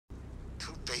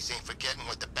Two-Face ain't forgetting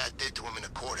what the Bat did to him in the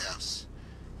courthouse.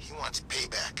 He wants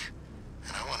payback,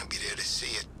 and I want to be there to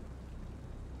see it.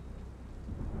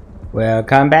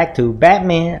 Welcome back to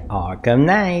Batman Arkham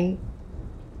Knight.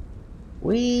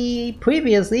 We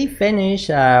previously finished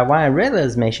one of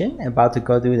Riddler's mission, about to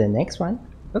go do the next one.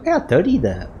 Look how dirty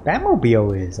the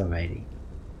Batmobile is already.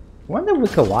 Wonder if we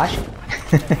could wash it.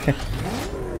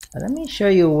 Let me show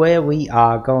you where we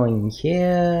are going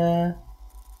here.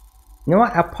 You know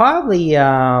what? I'll probably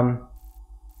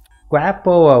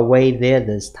grapple away there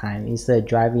this time instead of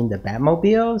driving the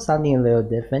Batmobile. Something a little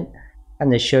different. I'm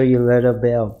going to show you a little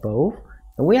bit of both.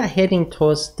 And we are heading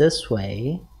towards this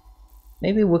way.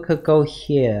 Maybe we could go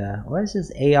here. What is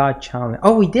this AR charm?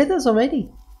 Oh, we did this already.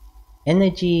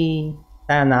 Energy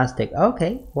diagnostic.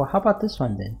 Okay, well how about this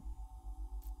one then?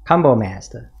 Combo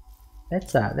master.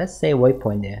 Let's say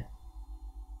waypoint there.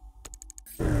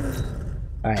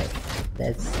 Alright,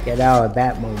 let's get our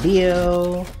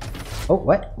Batmobile. Oh,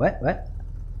 what?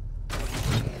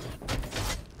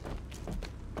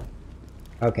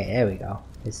 Okay, there we go.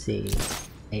 Let's see.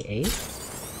 AA.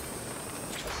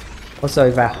 Also,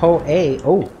 if I hold A,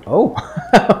 oh,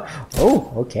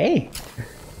 okay.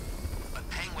 But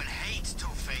Penguin hates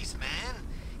Two-Face, man.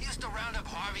 He used to round up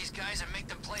Harvey's guys and make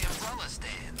them play umbrella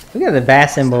stand. Look at the bat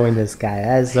symbol in this guy.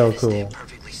 That is so cool.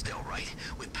 Perfectly still, right?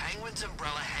 With Penguin's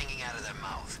umbrella hanging out of their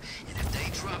mouth, and if they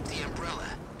drop the umbrella,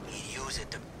 he'd use it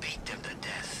to beat them to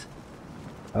death.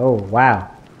 Oh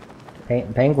wow,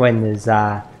 Penguin is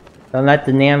don't let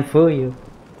the name fool you.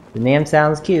 The name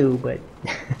sounds cute, but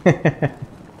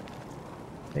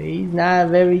he's not a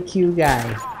very cute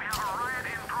guy.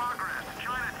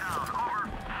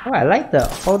 Oh, I like the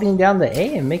holding down the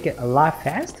A and make it a lot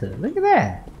faster. Look at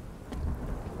that.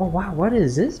 Oh wow, what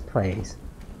is this place?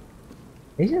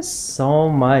 There's just so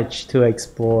much to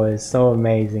explore. It's so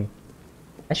amazing.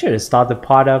 I should have started the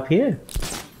part up here,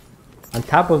 on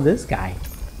top of this guy.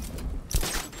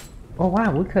 Oh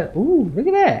wow, we could. Ooh, look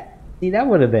at that. See, that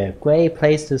would have been a great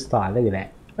place to start. Look at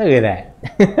that. Look at that.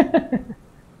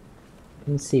 Let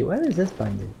me see. What is this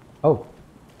button? Oh,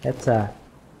 that's to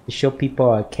show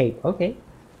people a cape. Okay.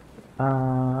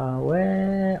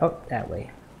 Where? Oh, that way.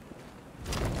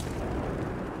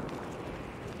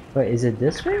 Wait, is it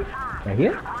this way? Right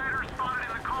here?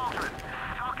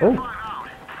 Oh.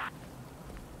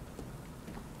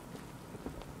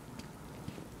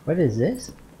 What is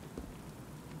this?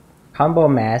 Combo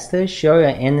Master, show your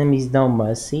enemies no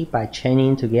mercy by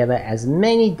chaining together as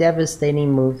many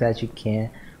devastating moves as you can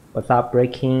without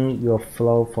breaking your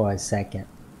flow for a second.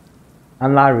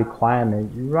 Unlock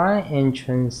requirement, run and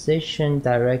transition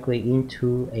directly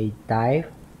into a dive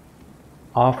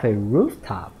off a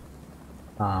rooftop.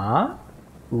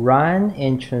 Run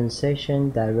and transition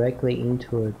directly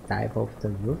into a dive off the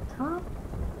rooftop?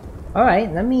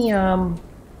 Alright, let me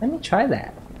try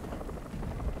that.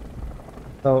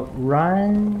 So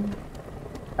run,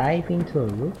 dive into a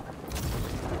roof.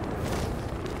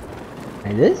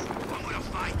 Like this?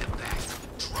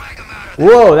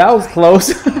 Whoa, that was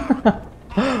close.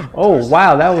 Oh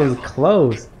wow, that was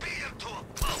close.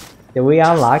 Did we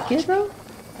unlock it though?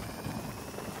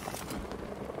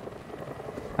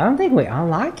 I don't think we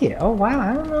unlock it. Oh wow,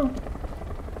 I don't know.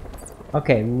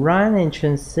 Okay, run and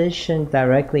transition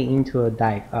directly into a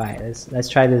dive. Alright, let's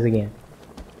try this again.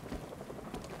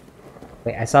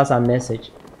 Wait, I saw some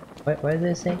message. What did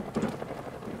it say?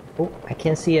 Oh, I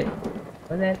can't see it.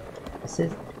 What that? It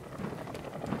says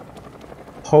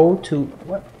hold to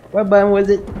what button was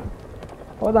it?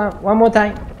 Hold on, one more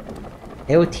time.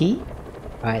 LT?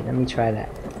 Alright, let me try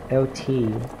that.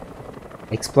 LT.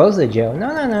 Explosive gel. No,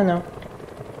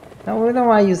 we don't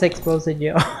want to use explosive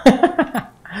gel.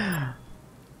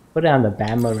 Put it on the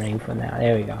Batarang for now.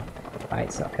 There we go.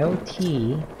 Alright, so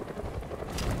LT.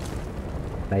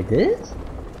 Like this?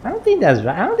 I don't think that's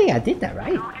right. I don't think I did that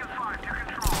right.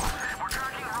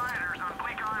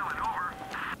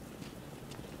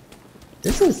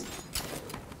 This is...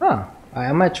 Oh. Alright,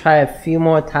 I'm gonna try a few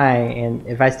more times, and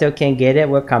if I still can't get it,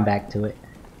 we'll come back to it.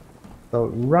 So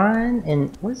run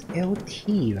and... What's LT,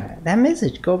 right? That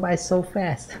message go by so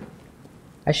fast.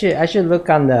 I should look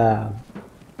on the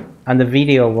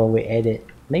video when we edit.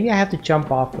 Maybe I have to jump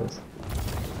off this.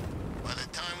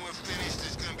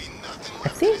 I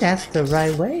think that's the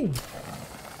right way.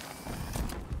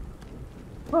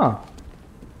 Huh.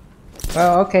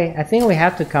 Well, okay. I think we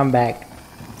have to come back.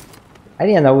 I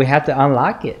didn't know we have to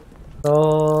unlock it.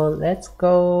 So let's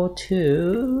go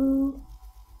to...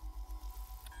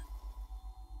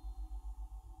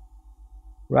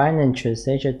 Run and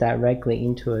transition directly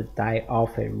into a dive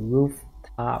off a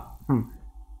rooftop.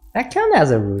 That counts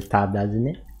as a rooftop, doesn't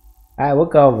it? Alright, we'll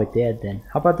go over there then.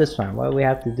 How about this one? What do we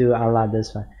have to do to unlock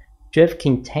this one? Drift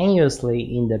continuously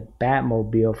in the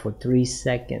Batmobile for 3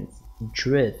 seconds.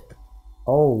 Drift.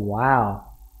 Oh wow.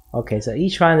 Okay, so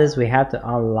each one of this we have to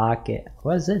unlock it.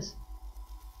 What is this?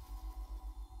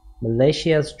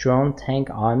 Malaysia's drone tank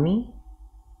army?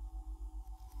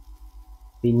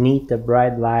 Beneath the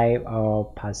bright light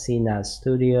of Pasina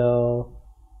Studio.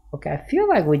 Okay, I feel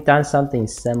like we've done something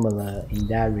similar in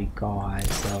that regard.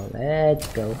 So let's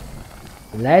go.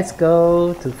 Let's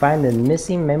go to find the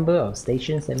missing member of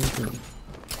Station 17.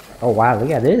 Oh wow, look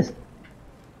at this.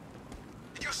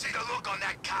 Did you see the look on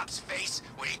that cop's face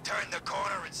when he turned the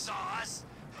corner and saw us?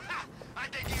 Ha! I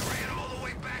think he ran all the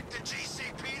way back to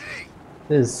GCPD.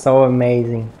 This is so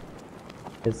amazing.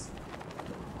 Just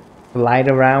glide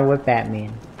around with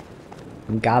Batman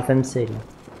in Gotham City.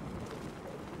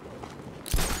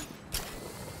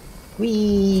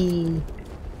 Whee!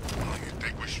 Oh, you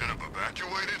think we should have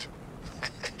evacuated?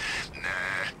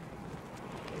 Nah.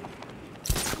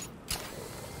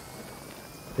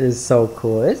 This is so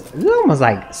cool. It's almost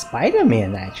like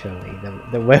Spider-Man actually.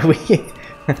 The way we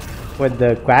with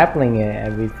the grappling and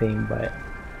everything, but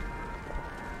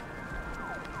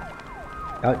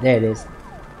oh, there it is.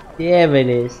 There it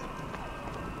is.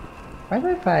 What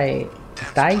if I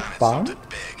dive bomb?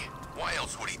 Why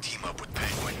else would he team up with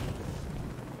Penguin?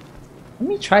 Let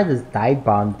me try this dive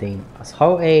bomb thing. It's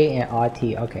hold A and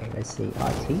RT. Okay, let's see.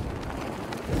 RT.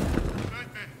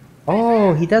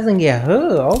 Oh, he doesn't get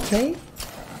hurt. Okay.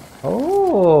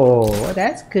 Oh, well,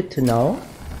 that's good to know.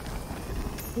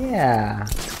 Yeah.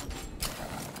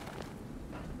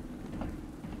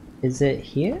 Is it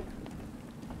here?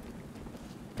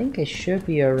 I think it should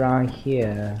be around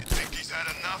here. Think he's had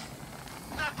enough?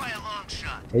 Not by a long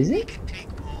shot. Is He it? can take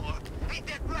more. Ain't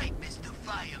that right, Mr.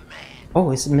 Fireman?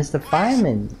 Oh, it's Mr.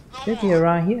 Fireman. Should be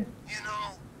around here. You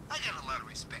know, I got a lot of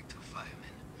respect for firemen.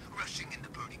 Rushing into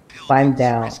burning buildings. Climb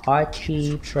down rescuing kids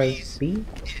RT from plus trees. B. Yeah,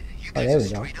 you Oh, guys there are we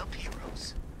go. straight up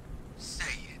heroes.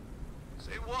 Say it.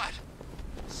 Say what?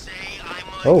 Say I'm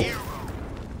a Oh. hero.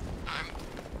 I'm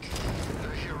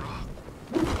a hero.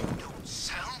 You don't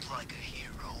sound like a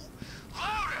hero.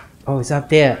 Louder! Oh, it's up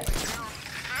there.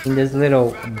 In this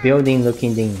little building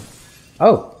looking thing.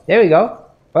 Oh, there we go.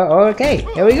 Oh, okay,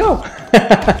 here we go.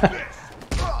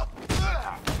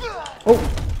 Oh.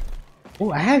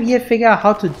 Oh, I have yet figured out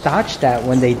how to dodge that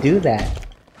when they do that.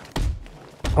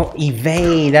 Oh,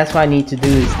 evade. That's what I need to do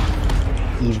is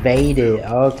evade it.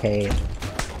 Okay.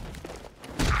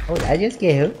 Oh, did I just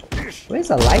get hit? Where's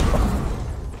the light bulb?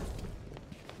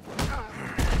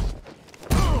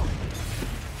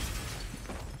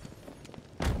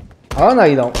 Oh, no,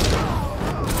 you don't.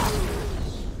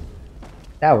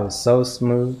 That was so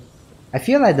smooth. I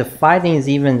feel like the fighting is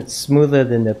even smoother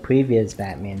than the previous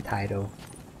Batman title.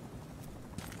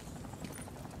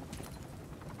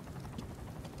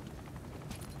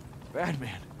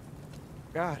 Batman.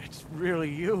 God, it's really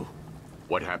you.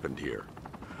 What happened here?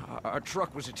 Our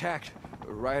truck was attacked.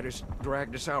 Rioters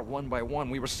dragged us out one by one.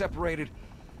 We were separated,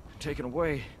 taken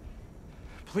away.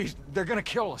 Please, they're gonna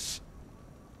kill us.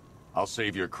 I'll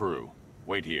save your crew.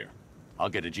 Wait here. I'll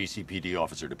get a GCPD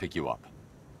officer to pick you up.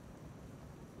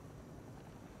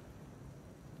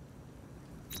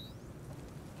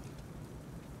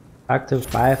 Talk to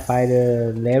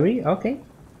Firefighter Larry. Okay.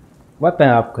 Weapon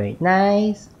upgrade.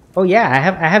 Nice. Oh yeah,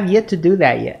 I have yet to do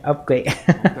that yet. Upgrade.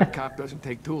 That cop doesn't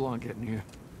take too long getting here.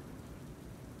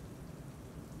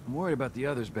 I'm worried about the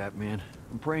others, Batman.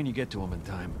 I'm praying you get to them in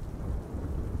time.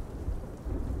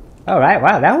 Alright,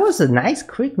 wow, that was a nice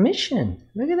quick mission.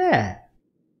 Look at that.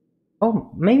 Oh,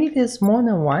 maybe there's more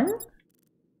than one?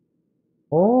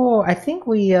 Oh, I think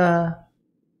we oh,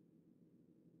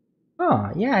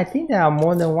 yeah, I think there are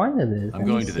more than one of this. I'm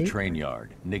going to the train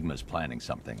yard. Nigma's planning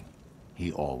something.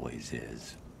 He always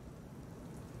is.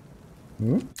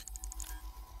 Hmm?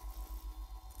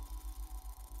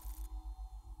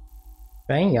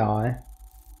 Train yard.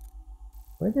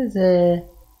 What is it?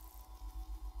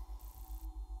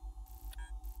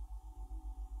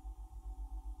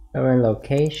 Current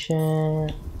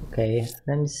location. Okay,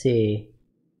 let me see.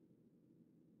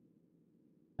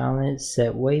 Challenge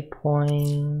set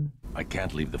waypoint. I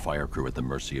can't leave the fire crew at the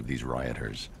mercy of these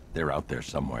rioters. They're out there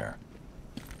somewhere.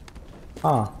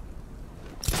 Oh.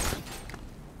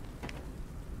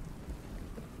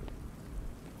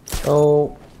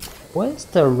 So, where's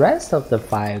the rest of the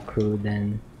fire crew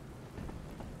then?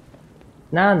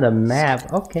 Not on the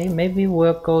map. Okay, maybe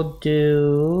we'll go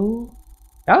do...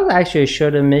 That was actually a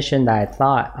shorter mission than I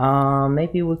thought.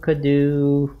 Maybe we could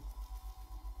do...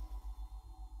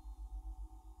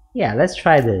 Yeah, let's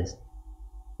try this.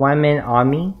 One-man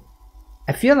army.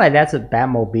 I feel like that's a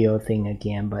Batmobile thing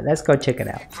again, but let's go check it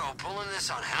out. Scarecrow pulling this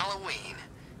on Halloween.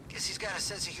 Guess he's got a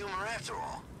sense of humor after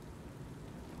all.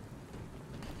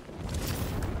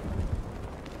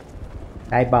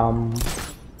 Hi, bomb.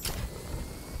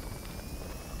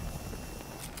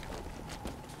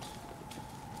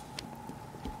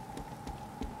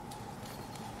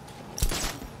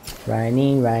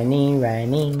 Running.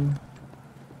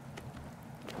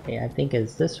 Okay, I think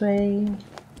it's this way.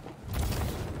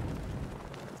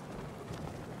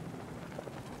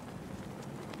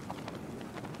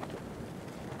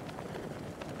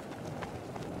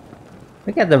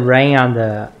 Look at the rain on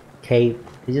the cape.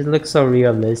 It just looks so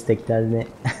realistic, doesn't it?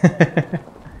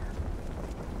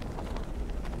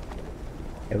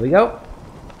 Here we go.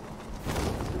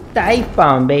 Dive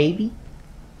bomb, baby.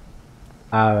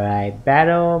 Alright,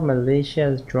 battle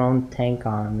malicious drone tank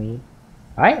army.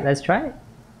 Alright, let's try it.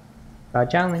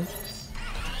 Challenge.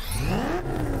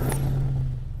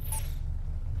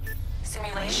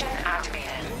 Simulation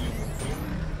activated.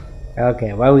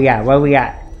 Okay, what we got?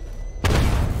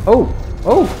 Oh,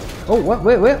 what?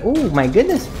 Wait, oh my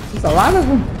goodness, there's a lot of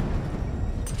them.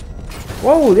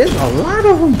 Whoa, there's a lot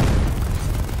of them.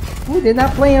 Oh, they're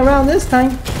not playing around this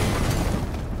time.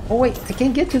 Oh wait, I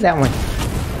can't get to that one.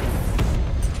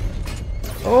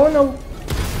 Oh no.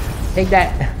 Take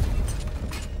that.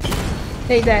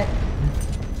 Take that.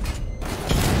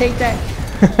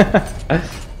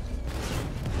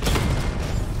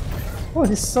 Oh,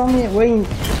 there's so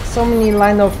many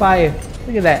line of fire.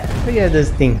 Look at that. Look at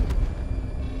this thing.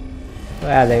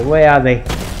 Where are they?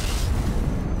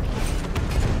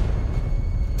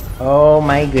 Oh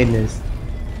my goodness.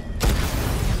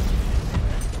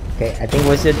 Okay, I think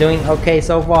we're still doing okay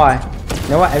so far. You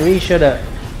know what? I really should have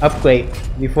upgraded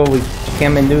before we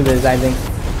came and do this, I think.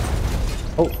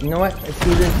 Oh, you know what? Let's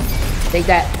do this. Take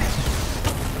that.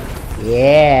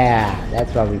 Yeah,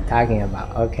 that's what we're talking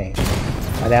about. Okay.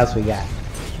 What else we got?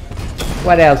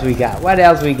 What else we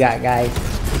got, guys?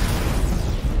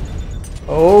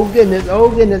 Oh goodness,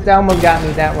 that almost got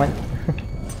me, that one.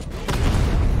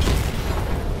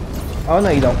 Oh no,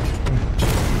 you don't.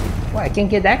 Well, I can't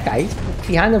get that guy. He's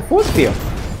behind the force field.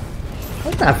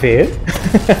 That's not fair.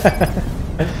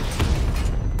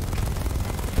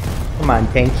 Come on,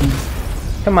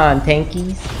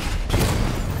 tankies.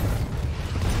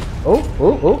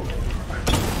 Oh.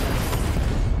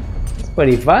 It's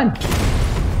pretty fun.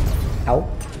 Ow.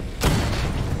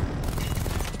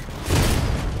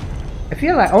 I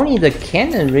feel like only the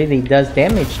cannon really does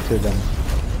damage to them.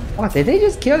 Oh, did they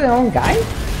just kill their own guy?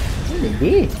 Yeah, they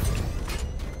did.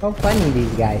 So funny,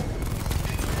 these guys.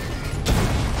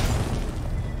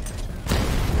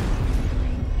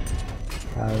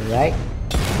 Alright.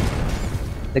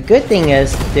 The good thing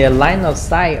is, their line of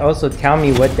sight also tell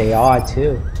me what they are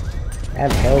too.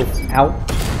 That helps. Ow.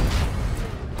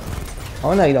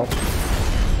 Oh no, you don't.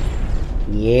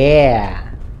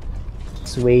 Yeah.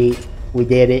 Sweet. We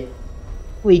did it.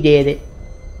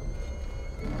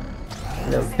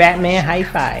 The Batman high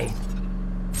five.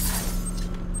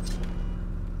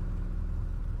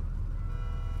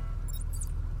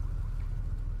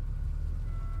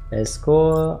 Let's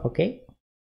score. Okay.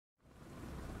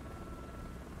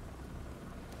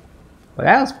 Well,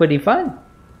 that was pretty fun.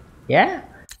 Yeah.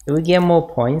 Do we get more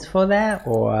points for that,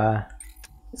 or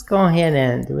let's go ahead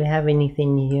and do we have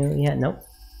anything here? Yeah, nope.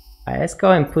 Alright, let's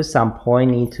go and put some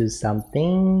point into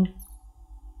something.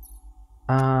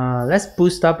 Let's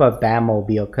boost up a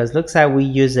Batmobile because looks like we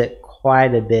use it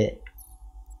quite a bit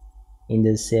in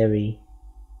this series.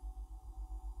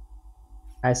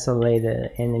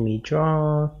 Isolated enemy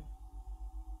drone.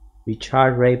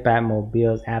 Recharge rate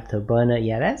Batmobiles after burner.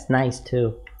 Yeah, that's nice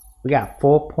too. We got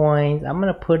 4 points. I'm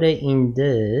gonna put it in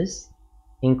this.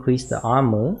 Increase the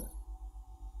armor.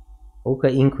 We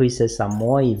could increase it some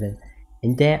more even.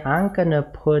 And then I'm gonna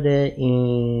put it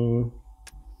in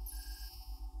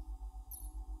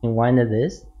one of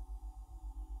this.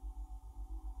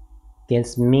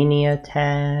 Against mini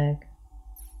attack.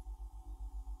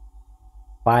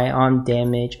 Firearm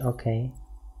damage. Okay.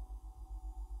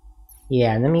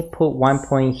 Yeah, let me put 1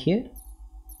 point here.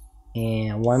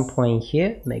 And 1 point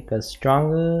here. Make us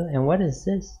stronger. And what is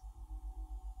this?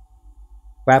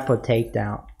 Grapple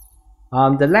takedown.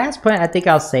 The last point, I think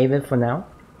I'll save it for now.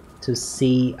 To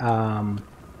see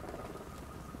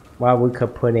what we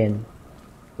could put in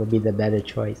would be the better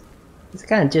choice. Let's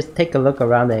kind of just take a look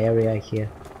around the area here.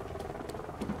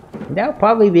 And that'll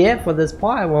probably be it for this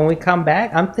part. When we come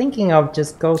back, I'm thinking of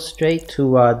just go straight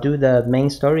to do the main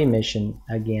story mission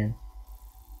again.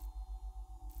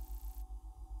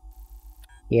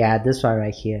 Yeah, this one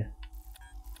right here.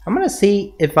 I'm gonna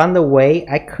see if on the way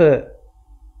I could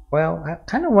Well, I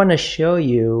kind of want to show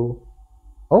you.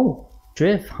 Oh,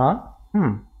 drift, huh?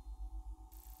 I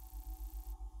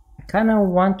kind of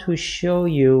want to show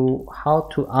you how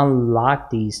to unlock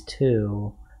these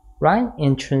two. Run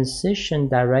and transition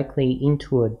directly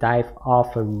into a dive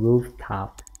off a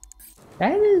rooftop.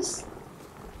 That is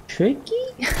tricky.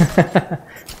 Alright,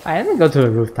 let me go to a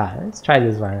rooftop. Let's try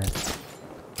this one.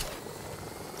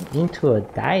 Into a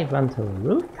dive onto a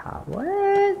rooftop.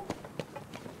 What?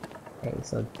 Okay,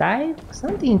 so dive,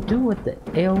 something to do with the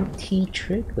LT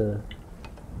trigger.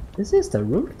 This is the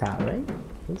rooftop, right?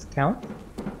 This count?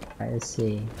 Alright, let's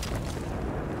see.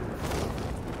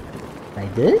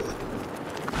 Like this?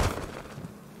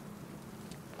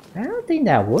 I don't think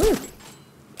that worked.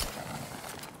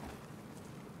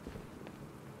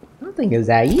 I don't think it's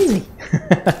that easy.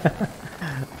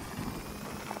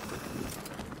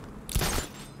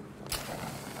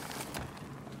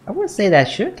 I would say that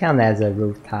should count as a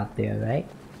rooftop there, right?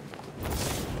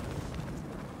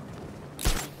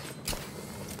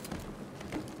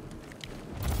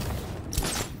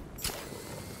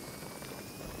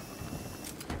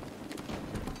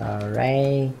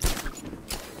 Alright.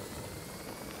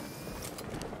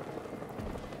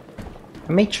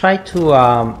 Let me try to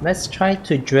let's try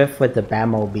to drift with the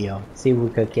Batmobile. See if we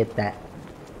could get that.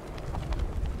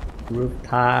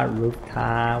 Rooftop.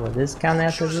 Will this count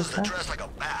as a rooftop? Like a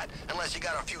bat, unless you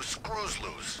got a few screws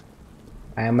loose.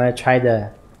 I'm gonna try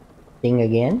the thing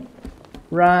again.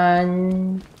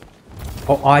 Run.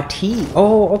 Oh, RT.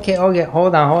 Oh, okay.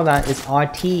 Hold on. It's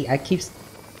RT. I keep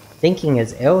thinking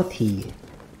it's LT.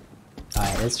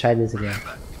 Alright, let's try this again.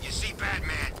 You see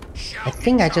Batman, I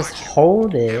think I just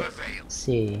hold it. Let's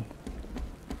see.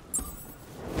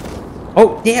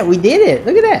 Oh, yeah, we did it.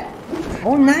 Look at that.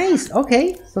 Oh, nice.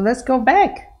 Okay, so let's go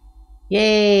back.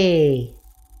 Yay.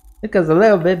 Took us a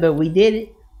little bit, but we did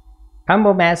it.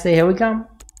 Combo Master, here we come.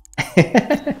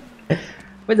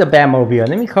 With the Batmobile.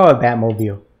 Let me call it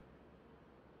Batmobile.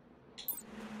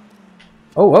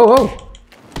 Oh.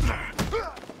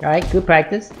 Alright, good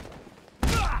practice.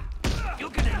 You're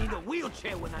gonna need a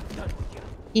wheelchair when I'm done with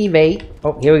you. Evade.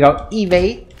 Oh, here we go.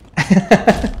 Evade.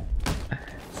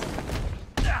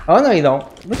 Oh, no, you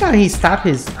don't. Look how he stopped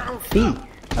his feet.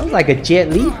 That was like a Jet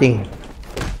Li thing.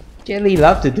 Jet Li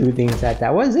loved to do things like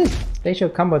that. What is this? Spatial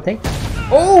combo take.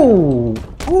 Oh!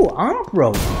 Oh, arm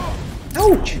broke.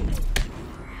 Ouch!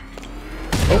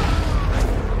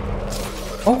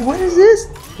 Oh, what is this?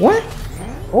 What?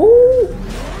 Oh!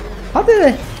 How did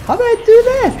I do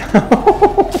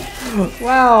that?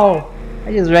 Wow!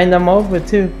 I just ran them over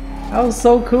too. That was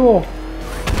so cool.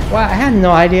 Wow, I had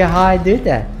no idea how I did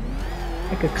that.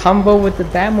 Like a combo with the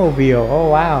Batmobile. Oh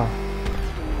wow.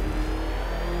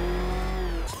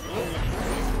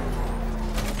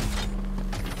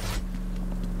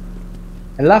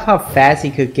 I love how fast he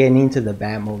could get into the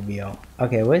Batmobile.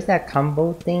 Okay, where's that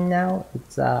combo thing now?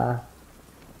 It's oh,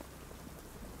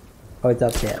 it's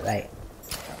up there, right?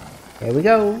 Here we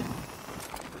go.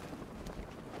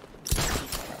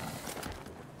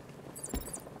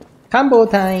 Combo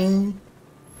time.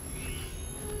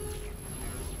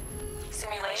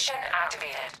 Simulation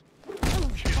activated.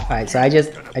 Alright, so I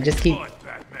just keep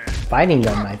fighting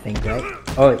them, I think, right?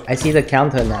 Oh, I see the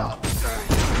counter now.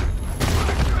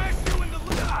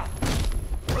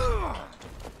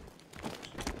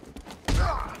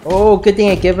 Oh, good thing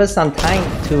it gave us some time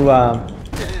to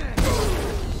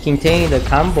continue the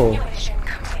combo.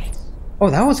 Oh,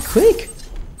 that was quick!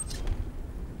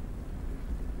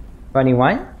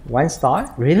 21? 1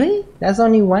 star? Really? That's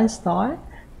only 1 star?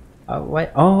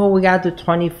 What? Oh, we got to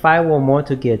 25 or more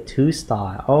to get 2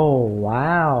 star. Oh,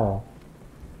 wow.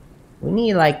 We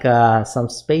need like some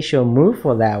special move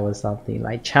for that or something.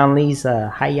 Like Chun-Li's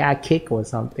Hi-Ya kick or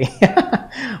something.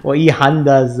 Or E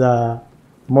Honda's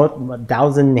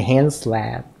 1000 hand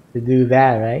slap to do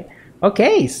that, right?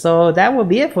 Okay, so that will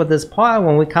be it for this part.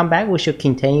 When we come back, we should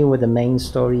continue with the main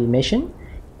story mission.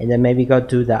 And then maybe go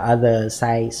do the other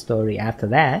side story after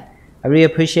that. I really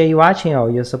appreciate you watching, all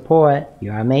your support.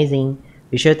 You are amazing.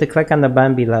 Be sure to click on the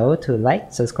button below to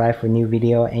like, subscribe for new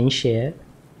video, and share.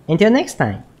 Until next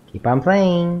time, keep on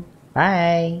playing.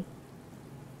 Bye.